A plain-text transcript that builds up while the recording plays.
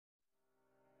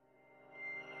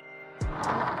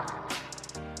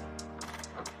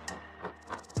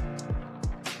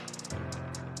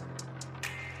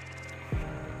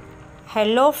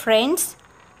Hello friends,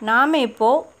 நாம் இப்போ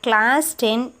class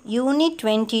 10 unit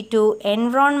 22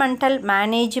 environmental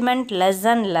management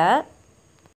lessonல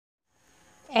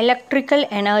electrical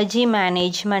energy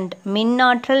management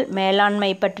மின்னாற்றல்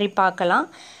மேலாண்மை பற்றி பார்க்கலாம்.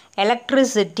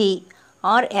 Electricity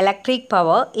or electric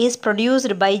power is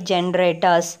produced by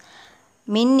generators.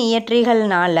 மின்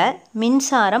இயற்றிகள்னால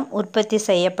மின்சாரம் உற்பத்தி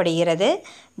செய்யப்படுகிறது.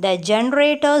 The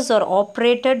generators are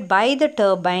operated by the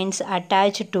turbines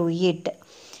attached to it.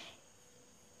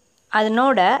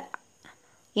 அதனோட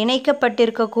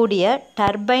இணைக்கப்பட்டிருக்கக்கூடிய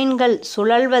டர்பைன்கள்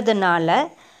சுழல்வதனால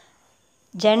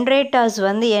ஜென்ரேட்டர்ஸ்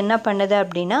என்ன பண்ணுது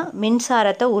அப்படின்னா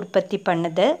மின்சாரத்தை உற்பத்தி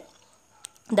பண்ணுது.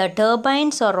 The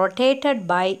turbines are rotated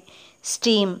by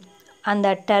steam.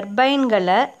 அந்த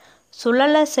டர்பைன்களை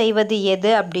சுழல செய்வது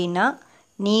எது அப்படின்னா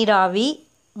நீராவி,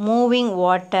 மூவிங்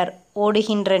வாட்டர்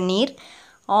ஓடுகின்ற நீர்,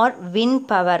 ஆர் விண்ட்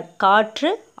பவர்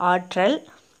காற்று ஆற்றல்.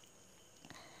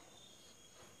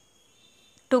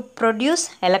 to produce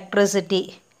electricity.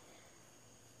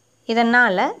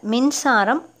 இதனால்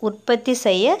மின்சாரம் உற்பத்தி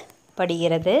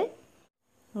செய்யப்படுகிறது.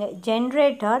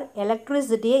 ஜென்ரேட்டர்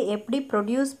எலக்ட்ரிசிட்டியை எப்படி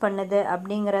ப்ரொடியூஸ் பண்ணுது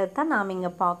அப்படிங்கிறது தான் நாம்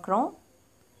இங்கே பார்க்குறோம்.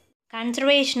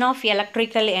 கன்சர்வேஷன் ஆஃப்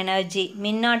எலக்ட்ரிக்கல் எனர்ஜி,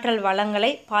 மின்னாற்றல்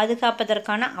வளங்களை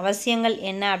பாதுகாப்பதற்கான அவசியங்கள்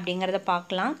என்ன அப்படிங்கிறத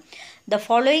பார்க்கலாம். The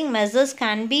following measures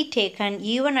can be taken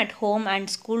even at home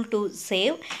and school to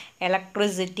save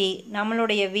electricity.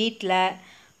 நம்மளுடைய வீட்டில்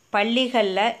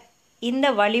பள்ளிகளில் இந்த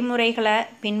வழிமுறைகளை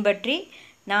பின்பற்றி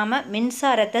நாம்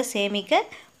மின்சாரத்தை சேமிக்க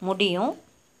முடியும்.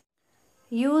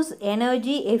 Use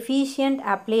energy efficient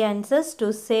appliances to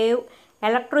save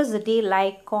electricity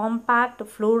like compact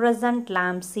fluorescent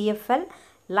lamps CFL,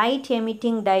 light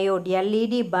emitting diode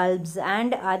LED bulbs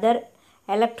and other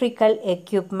electrical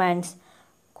equipments.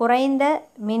 குறைந்த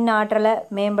மின் ஆற்றலை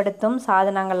மேம்படுத்தும்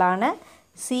சாதனங்களான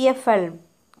CFL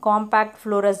compact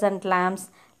fluorescent lamps,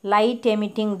 light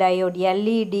emitting diode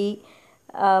LED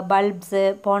bulbs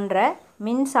போன்ற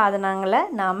மின் சாதனங்களை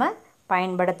நாம்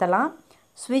பயன்படுத்தலாம்.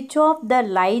 ஸ்விட்ச் of the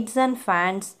lights and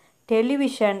fans,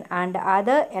 television and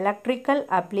other electrical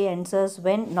appliances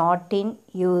when not in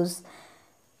use.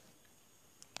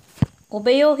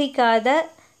 உபயோகிக்காத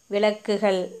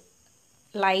விளக்குகள்,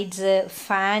 லைட்ஸு,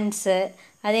 ஃபேன்ஸு,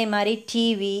 அதே மாதிரி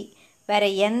டிவி, வேறு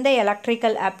எந்த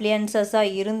எலக்ட்ரிக்கல்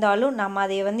அப்ளையன்சஸாக இருந்தாலும் நம்ம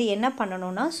அதை என்ன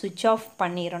பண்ணணும்னா சுவிட்ச் ஆஃப்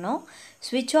பண்ணிடணும்.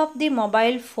 ஸ்விட்ச் of the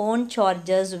Mobile phone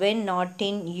chargers when not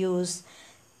in use.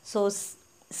 So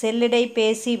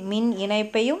செல்லிடைபேசி மின்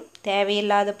இணைப்பையும்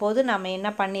தேவையில்லாத போது நம்ம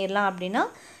என்ன பண்ணிடலாம் அப்படின்னா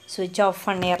சுவிட்ச் ஆஃப்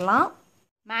பண்ணிடலாம்.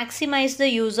 Maximize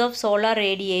the use of solar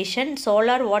radiation.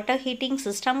 Solar water heating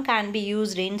system can be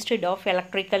used instead of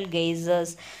electrical geysers.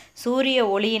 சூரிய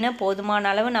ஒளியினை போதுமான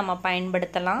அளவு நம்ம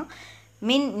பயன்படுத்தலாம்.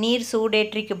 மின் நீர்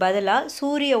சூடேற்றிக்கு பதிலாக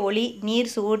சூரிய ஒளி நீர்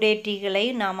சூடேற்றிகளை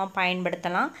நாம்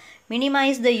பயன்படுத்தலாம்.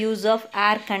 Minimise the use of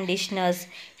air conditioners.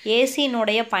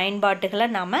 ஏசியினுடைய பயன்பாட்டுகளை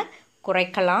நாம்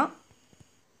குறைக்கலாம்.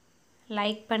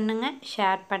 லைக் பண்ணுங்கள்,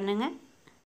 ஷேர் பண்ணுங்கள்.